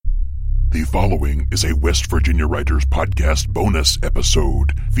The following is a West Virginia Writers Podcast bonus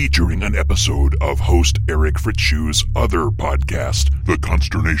episode featuring an episode of host Eric Fritzschuh's other podcast, the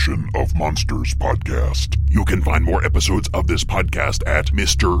Consternation of Monsters podcast. You can find more episodes of this podcast at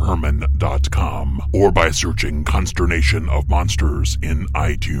MrHerman.com or by searching Consternation of Monsters in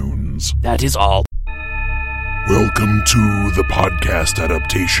iTunes. That is all. Welcome to the podcast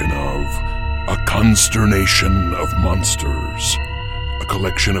adaptation of A Consternation of Monsters, a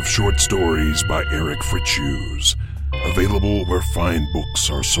collection of short stories by Eric Fritzschuh, available where fine books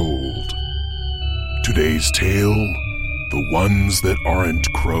are sold. Today's tale, The Ones That Aren't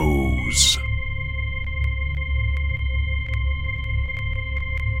Crows.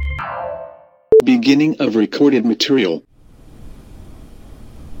 Beginning of recorded material.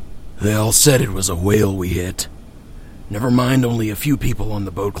 They all said it was a whale we hit. Never mind, only a few people on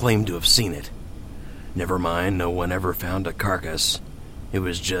the boat claimed to have seen it. Never mind, no one ever found a carcass. It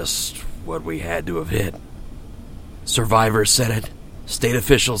was just what we had to have hit. Survivors said it. State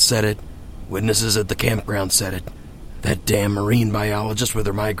officials said it. Witnesses at the campground said it. That damn marine biologist with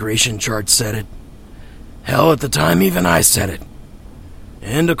her migration chart said it. Hell, at the time, even I said it.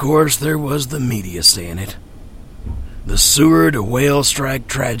 And, of course, there was the media saying it. The Seward whale strike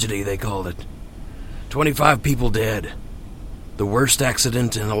tragedy, they called it. 25 people dead. The worst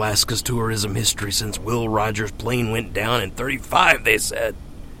accident in Alaska's tourism history since Will Rogers' plane went down in 35, they said.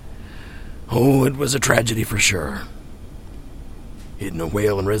 Oh, it was a tragedy for sure. Hitting a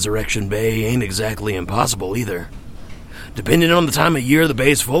whale in Resurrection Bay ain't exactly impossible either. Depending on the time of year, the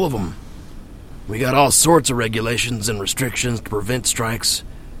bay's full of them. We got all sorts of regulations and restrictions to prevent strikes.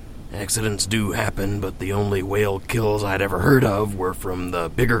 Accidents do happen, but the only whale kills I'd ever heard of were from the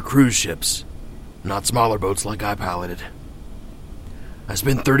bigger cruise ships, not smaller boats like I piloted. I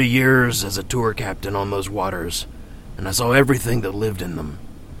spent 30 years as a tour captain on those waters, and I saw everything that lived in them,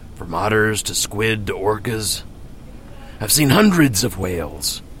 from otters to squid to orcas. I've seen hundreds of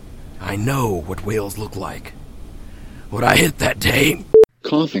whales. I know what whales look like. What I hit that day...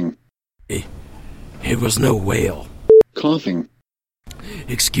 Coughing. It was no whale. Coughing.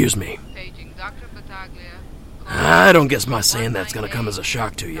 Excuse me. I don't guess my saying that's going to come as a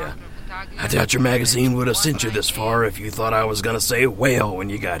shock to you. I doubt your magazine would have sent you this far if you thought I was going to say whale when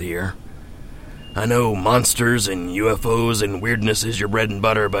you got here. I know monsters and UFOs and weirdness is your bread and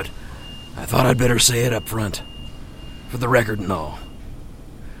butter, but I thought I'd better say it up front. For the record and all.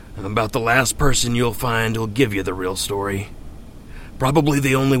 I'm about the last person you'll find who'll give you the real story. Probably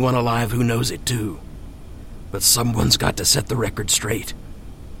the only one alive who knows it too. But someone's got to set the record straight.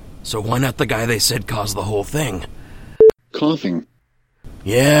 So why not the guy they said caused the whole thing? Coughing.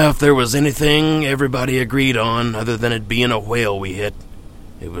 Yeah, if there was anything everybody agreed on other than it being a whale we hit,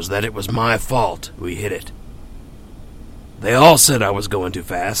 it was that it was my fault we hit it. They all said I was going too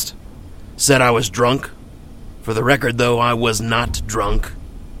fast. Said I was drunk. For the record, though, I was not drunk.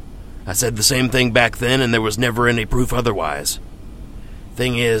 I said the same thing back then, and there was never any proof otherwise.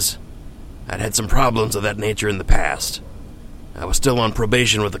 Thing is, I'd had some problems of that nature in the past. I was still on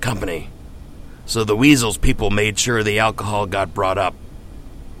probation with the company, so the Weasels people made sure the alcohol got brought up.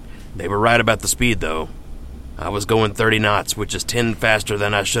 They were right about the speed, though. I was going 30 knots, which is 10 faster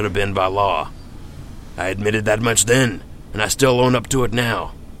than I should have been by law. I admitted that much then, and I still own up to it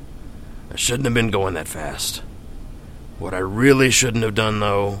now. I shouldn't have been going that fast. What I really shouldn't have done,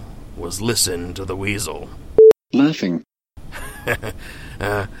 though, was listen to the Weasel. Laughing.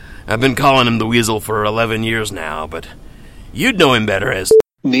 I've been calling him the Weasel for 11 years now, but you'd know him better as...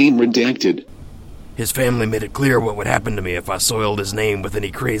 Name redacted. His family made it clear what would happen to me if I soiled his name with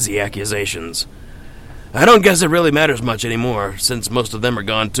any crazy accusations. I don't guess it really matters much anymore, since most of them are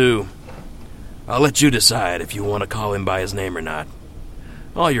gone too. I'll let you decide if you want to call him by his name or not.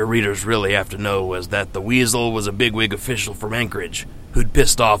 All your readers really have to know was that the Weasel was a bigwig official from Anchorage who'd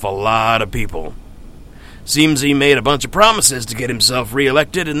pissed off a lot of people. Seems he made a bunch of promises to get himself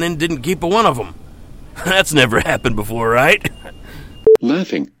reelected and then didn't keep a one of them. That's never happened before, right?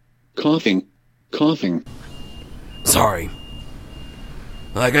 Laughing. Coughing. Coughing. Sorry.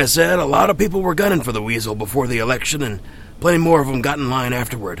 Like I said, a lot of people were gunning for the Weasel before the election, and plenty more of them got in line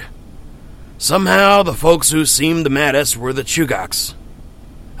afterward. Somehow, the folks who seemed the maddest were the Chugachs.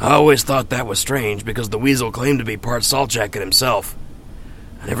 I always thought that was strange, because the Weasel claimed to be part Salt Jacket himself.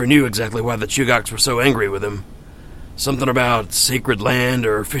 I never knew exactly why the Chugachs were so angry with him. Something about sacred land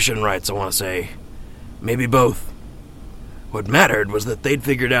or fishing rights, I want to say. Maybe both. What mattered was that they'd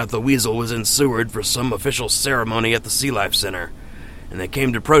figured out the Weasel was in Seward for some official ceremony at the Sea Life Center, and they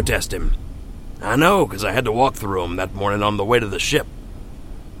came to protest him. I know, because I had to walk through them that morning on the way to the ship.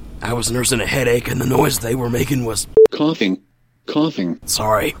 I was nursing a headache, and the noise they were making was... Coughing. Coughing.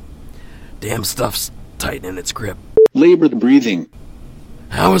 Sorry. Damn stuff's tightening its grip. Labored breathing.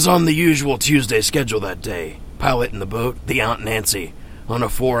 I was on the usual Tuesday schedule that day, piloting the boat, the Aunt Nancy, on a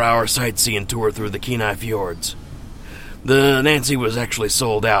 4-hour sightseeing tour through the Kenai Fjords. The Nancy was actually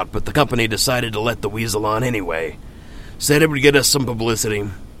sold out, but the company decided to let the Weasel on anyway. Said it would get us some publicity.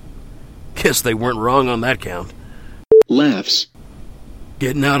 Guess they weren't wrong on that count. Laughs.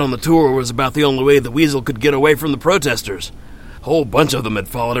 Getting out on the tour was about the only way the Weasel could get away from the protesters. A whole bunch of them had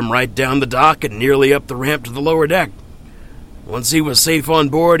followed him right down the dock and nearly up the ramp to the lower deck. Once he was safe on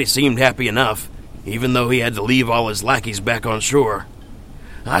board, he seemed happy enough, even though he had to leave all his lackeys back on shore.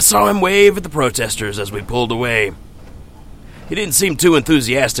 I saw him wave at the protesters as we pulled away. He didn't seem too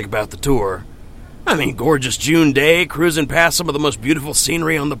enthusiastic about the tour. I mean, gorgeous June day, cruising past some of the most beautiful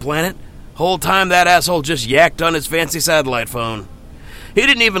scenery on the planet. Whole time that asshole just yacked on his fancy satellite phone. He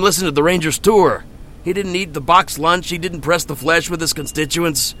didn't even listen to the Rangers tour. He didn't eat the boxed lunch. He didn't press the flesh with his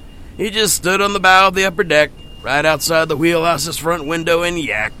constituents. He just stood on the bow of the upper deck, right outside the wheelhouse's front window, and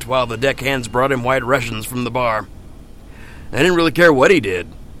yacked while the deckhands brought him White Russians from the bar. I didn't really care what he did.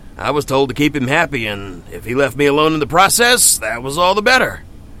 I was told to keep him happy, and if he left me alone in the process, that was all the better.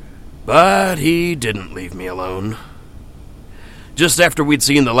 But he didn't leave me alone. Just after we'd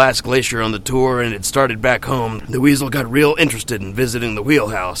seen the last glacier on the tour and had started back home, the Weasel got real interested in visiting the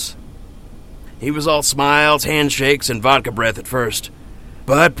wheelhouse. He was all smiles, handshakes, and vodka breath at first,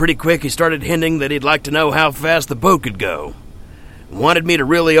 but pretty quick he started hinting that he'd like to know how fast the boat could go. Wanted me to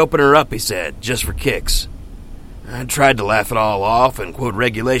really open her up, he said, just for kicks. I tried to laugh it all off and quote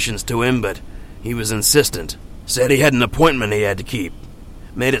regulations to him, but he was insistent. Said he had an appointment he had to keep.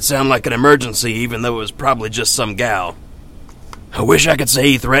 Made it sound like an emergency, even though it was probably just some gal. I wish I could say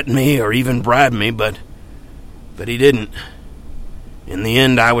he threatened me or even bribed me, but he didn't. In the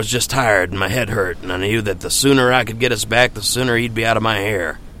end, I was just tired and my head hurt, and I knew that the sooner I could get us back, the sooner he'd be out of my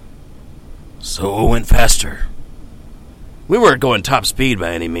hair. So it went faster. We weren't going top speed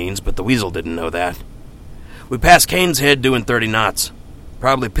by any means, but the Weasel didn't know that. We passed Cain's Head doing 30 knots.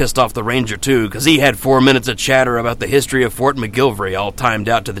 Probably pissed off the Ranger, too, because he had 4 minutes of chatter about the history of Fort McGilvery all timed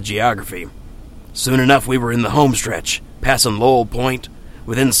out to the geography. Soon enough, we were in the home stretch, passing Lowell Point,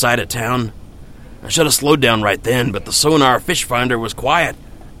 within sight of town. I should have slowed down right then, but the sonar fish finder was quiet,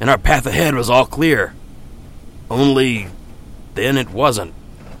 and our path ahead was all clear. Only then it wasn't.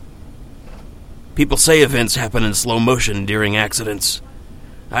 People say events happen in slow motion during accidents.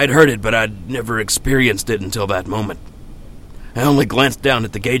 I'd heard it, but I'd never experienced it until that moment. I only glanced down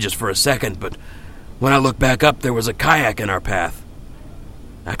at the gauges for a second, but when I looked back up, there was a kayak in our path.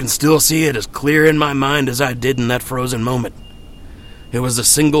 I can still see it as clear in my mind as I did in that frozen moment. It was a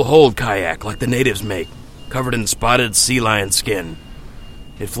single-hold kayak like the natives make, covered in spotted sea lion skin.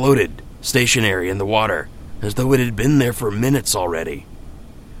 It floated, stationary in the water, as though it had been there for minutes already.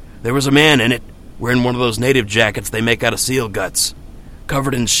 There was a man in it, wearing one of those native jackets they make out of seal guts,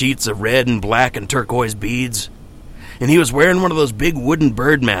 covered in sheets of red and black and turquoise beads. And he was wearing one of those big wooden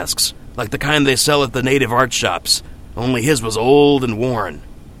bird masks, like the kind they sell at the native art shops, only his was old and worn.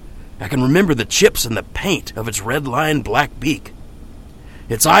 I can remember the chips and the paint of its red-lined black beak.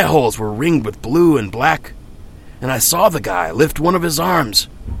 Its eye holes were ringed with blue and black, and I saw the guy lift one of his arms,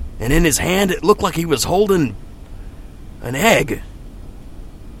 and in his hand it looked like he was holding an egg.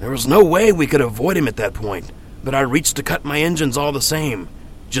 There was no way we could avoid him at that point, but I reached to cut my engines all the same.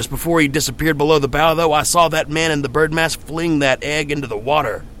 Just before he disappeared below the bow, though, I saw that man in the bird mask fling that egg into the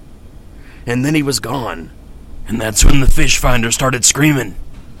water. And then he was gone, and that's when the fish finder started screaming.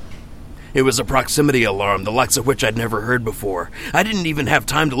 It was a proximity alarm, the likes of which I'd never heard before. I didn't even have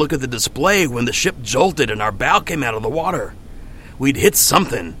time to look at the display when the ship jolted and our bow came out of the water. We'd hit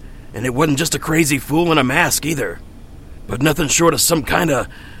something, and it wasn't just a crazy fool in a mask either. But nothing short of some kind of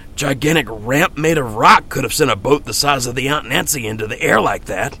gigantic ramp made of rock could have sent a boat the size of the Aunt Nancy into the air like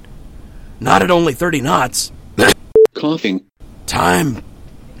that. Not at only 30 knots. Coughing. Time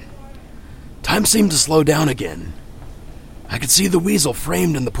seemed to slow down again. I could see the Weasel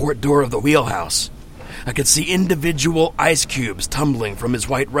framed in the port door of the wheelhouse. I could see individual ice cubes tumbling from his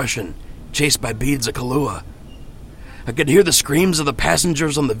White Russian, chased by beads of Kahlua. I could hear the screams of the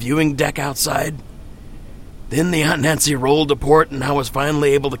passengers on the viewing deck outside. Then the Aunt Nancy rolled to port, and I was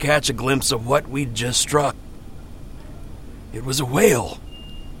finally able to catch a glimpse of what we'd just struck. It was a whale.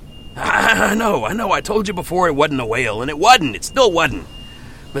 I know, I told you before it wasn't a whale, and it wasn't, it still wasn't.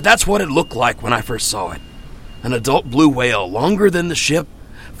 But that's what it looked like when I first saw it. An adult blue whale, longer than the ship,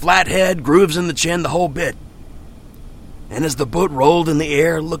 flat head, grooves in the chin, the whole bit. And as the boat rolled in the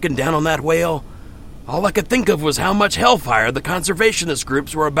air, looking down on that whale, all I could think of was how much hellfire the conservationist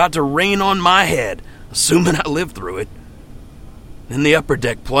groups were about to rain on my head, assuming I lived through it. Then the upper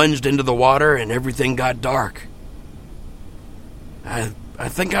deck plunged into the water and everything got dark. I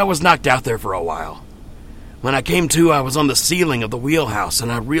think I was knocked out there for a while. When I came to, I was on the ceiling of the wheelhouse and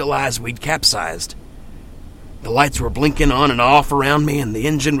I realized we'd capsized. The lights were blinking on and off around me and the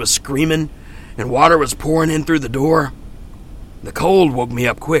engine was screaming and water was pouring in through the door. The cold woke me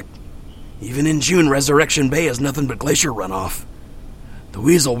up quick. Even in June, Resurrection Bay is nothing but glacier runoff. The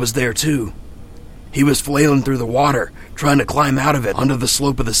weasel was there too. He was flailing through the water, trying to climb out of it onto the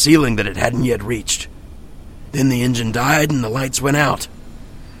slope of the ceiling that it hadn't yet reached. Then the engine died and the lights went out.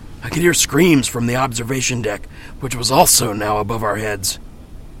 I could hear screams from the observation deck, which was also now above our heads.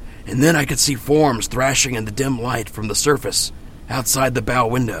 And then I could see forms thrashing in the dim light from the surface outside the bow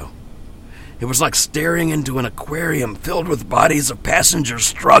window. It was like staring into an aquarium filled with bodies of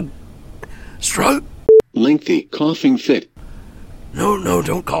passengers Lengthy coughing fit. No,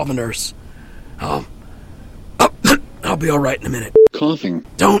 don't call the nurse. I'll be all right in a minute. Coughing.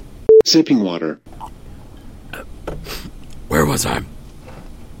 Don't. Sipping water. Where was I?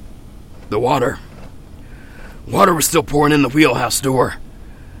 The water. Water was still pouring in the wheelhouse door.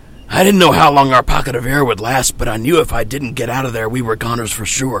 I didn't know how long our pocket of air would last, but I knew if I didn't get out of there, we were goners for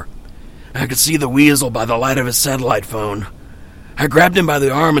sure. I could see the weasel by the light of his satellite phone. I grabbed him by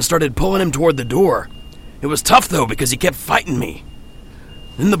the arm and started pulling him toward the door. It was tough, though, because he kept fighting me.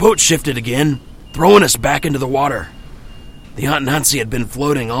 Then the boat shifted again, throwing us back into the water. The Aunt Nancy had been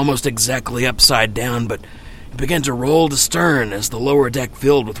floating almost exactly upside down, but it began to roll to stern as the lower deck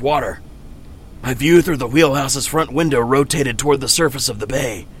filled with water. My view through the wheelhouse's front window rotated toward the surface of the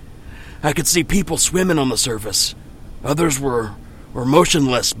bay. I could see people swimming on the surface. Others were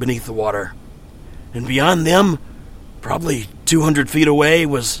motionless beneath the water. And beyond them, probably 200 feet away,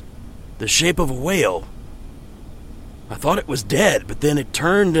 was the shape of a whale. I thought it was dead, but then it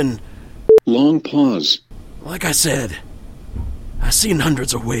turned and... Long pause. Like I said, I've seen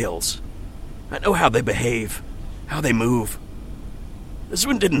hundreds of whales. I know how they behave, how they move. This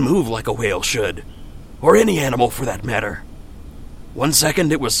one didn't move like a whale should, or any animal for that matter. One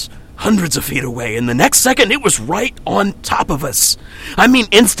second it was hundreds of feet away, and the next second it was right on top of us. I mean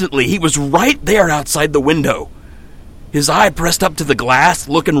instantly, he was right there outside the window. His eye pressed up to the glass,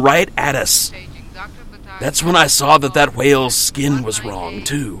 looking right at us. That's when I saw that whale's skin was wrong,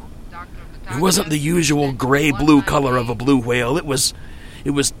 too. It wasn't the usual gray-blue color of a blue whale. It was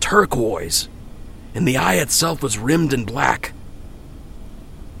turquoise, and the eye itself was rimmed in black.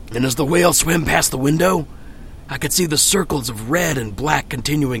 And as the whale swam past the window, I could see the circles of red and black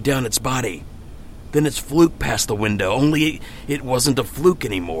continuing down its body. Then its fluke past the window, only it wasn't a fluke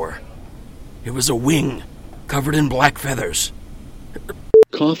anymore. It was a wing, covered in black feathers.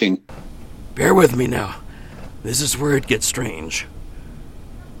 Coughing. Bear with me now. This is where it gets strange.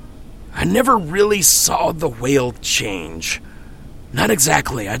 I never really saw the whale change. Not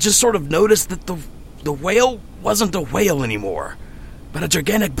exactly. I just sort of noticed that the whale wasn't a whale anymore, but a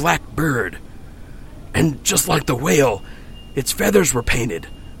gigantic black bird. And just like the whale, its feathers were painted,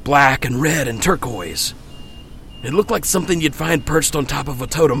 black and red and turquoise. It looked like something you'd find perched on top of a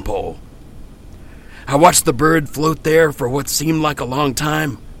totem pole. I watched the bird float there for what seemed like a long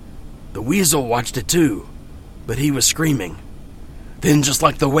time. The weasel watched it too, but he was screaming. Then, just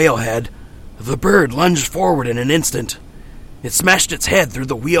like the whale had, the bird lunged forward in an instant. It smashed its head through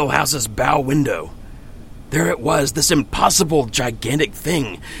the wheelhouse's bow window. There it was, this impossible, gigantic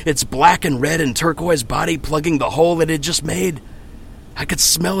thing, its black and red and turquoise body plugging the hole it had just made. I could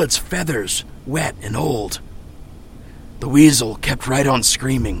smell its feathers, wet and old. The weasel kept right on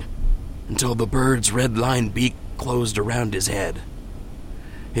screaming until the bird's red-lined beak closed around his head.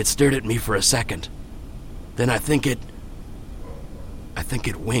 It stared at me for a second. Then I think it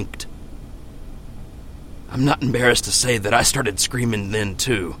winked. I'm not embarrassed to say that I started screaming then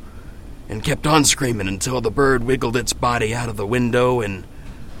too, and kept on screaming until the bird wiggled its body out of the window and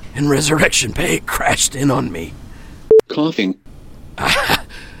Resurrection Bay crashed in on me. Coughing. I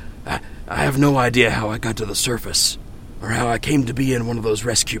have no idea how I got to the surface, or how I came to be in one of those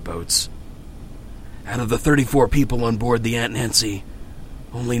rescue boats. Out of the 34 people on board the Aunt Nancy,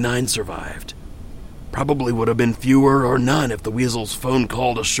 only 9 survived. Probably would have been fewer or none if the weasel's phone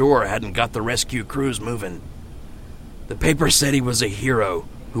call to shore hadn't got the rescue crews moving. The paper said he was a hero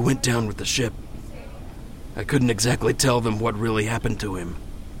who went down with the ship. I couldn't exactly tell them what really happened to him.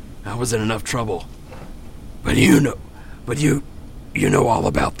 I was in enough trouble. But you know all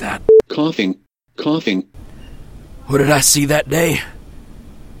about that. Coughing. What did I see that day?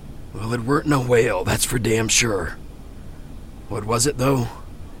 Well, it weren't no whale, that's for damn sure. What was it, though?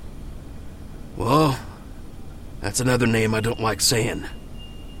 Well, that's another name I don't like saying.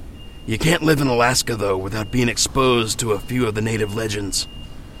 You can't live in Alaska, though, without being exposed to a few of the native legends.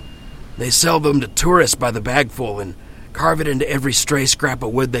 They sell them to tourists by the bagful and carve it into every stray scrap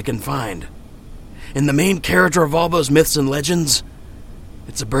of wood they can find. And the main character of all those myths and legends,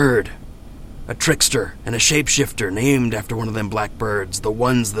 it's a bird, a trickster and a shapeshifter named after one of them black birds, the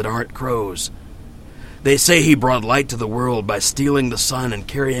ones that aren't crows. They say he brought light to the world by stealing the sun and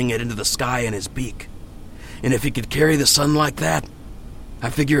carrying it into the sky in his beak. And if he could carry the sun like that, I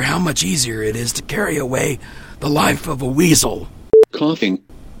figure how much easier it is to carry away the life of a weasel. Coughing.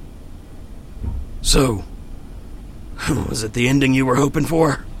 So, was it the ending you were hoping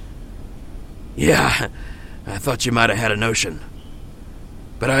for? Yeah, I thought you might have had a notion.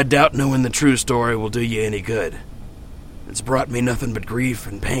 But I doubt knowing the true story will do you any good. It's brought me nothing but grief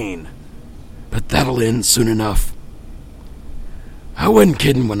and pain. But that'll end soon enough. I wasn't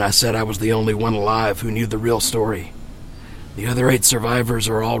kidding when I said I was the only one alive who knew the real story. The other 8 survivors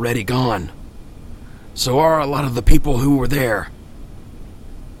are already gone. So are a lot of the people who were there.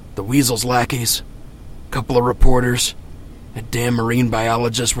 The weasel's lackeys, a couple of reporters, a damn marine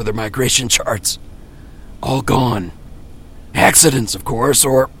biologist with their migration charts. All gone. Accidents, of course,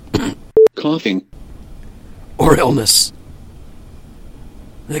 or... Coughing. or illness.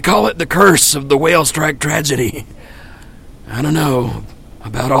 They call it the curse of the whale strike tragedy. I don't know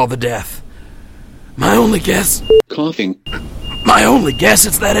about all the death. My only guess... Coughing. My only guess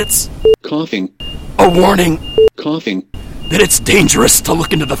is that it's... Coughing. a warning Coughing. that it's dangerous to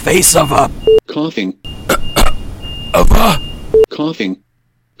look into the face of a... Coughing. of a... Coughing.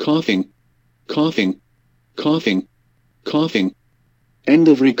 Coughing. Coughing. Coughing. Coughing. End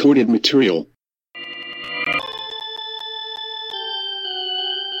of recorded material.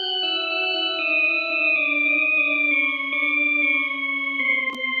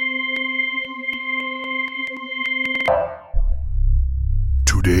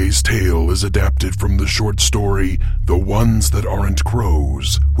 Today's tale is adapted from the short story The Ones That Aren't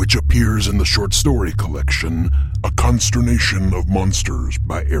Crows, which appears in the short story collection A Consternation of Monsters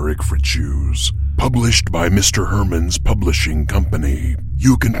by Eric Fritzschues, published by Mr. Herman's Publishing Company.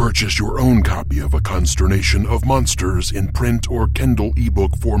 You can purchase your own copy of A Consternation of Monsters in print or Kindle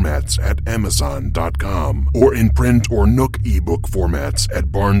ebook formats at Amazon.com, or in print or Nook ebook formats at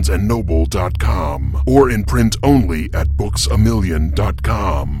BarnesandNoble.com, or in print only at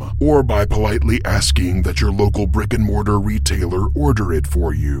BooksAMillion.com, or by politely asking that your local brick-and-mortar retailer order it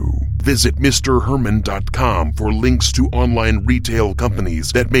for you. Visit MrHerman.com for links to online retail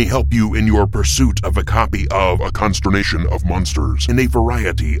companies that may help you in your pursuit of a copy of A Consternation of Monsters in a variety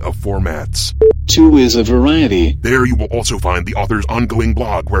of formats. 2 is a variety. There you will also find the author's ongoing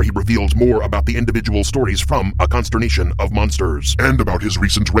blog where he reveals more about the individual stories from A Consternation of Monsters, and about his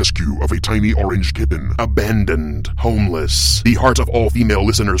recent rescue of a tiny orange kitten, abandoned, homeless. The heart of all female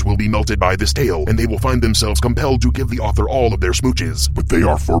listeners will be melted by this tale, and they will find themselves compelled to give the author all of their smooches. But they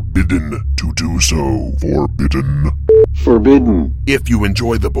are forbidden to do so. Forbidden. Forbidden. If you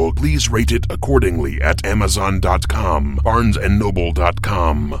enjoy the book, please rate it accordingly at Amazon.com,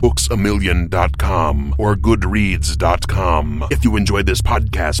 BarnesandNoble.com, BooksAMillion.com, or Goodreads.com. If you enjoyed this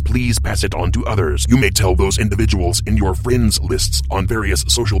podcast, please pass it on to others. You may tell those individuals in your friends lists on various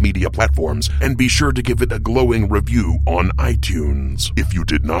social media platforms, and be sure to give it a glowing review on iTunes. If you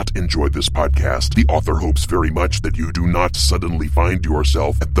did not enjoy this podcast, the author hopes very much that you do not suddenly find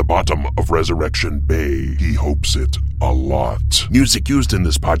yourself at the bottom of Resurrection Bay. He hopes it a lot. Music used in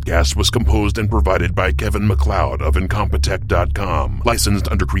this podcast was composed and provided by Kevin MacLeod of Incompetech.com. Licensed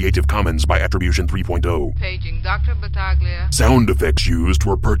under Creative Commons by Attribution 3.0. Paging Dr. Battaglia. Sound effects used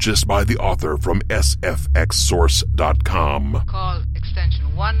were purchased by the author from sfxsource.com. Call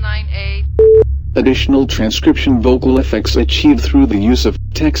extension 198. Additional transcription vocal effects achieved through the use of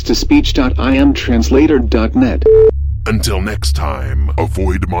text-to-speech.imtranslator.net. Until next time,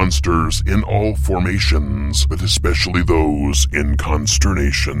 avoid monsters in all formations, but especially those in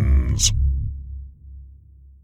consternations.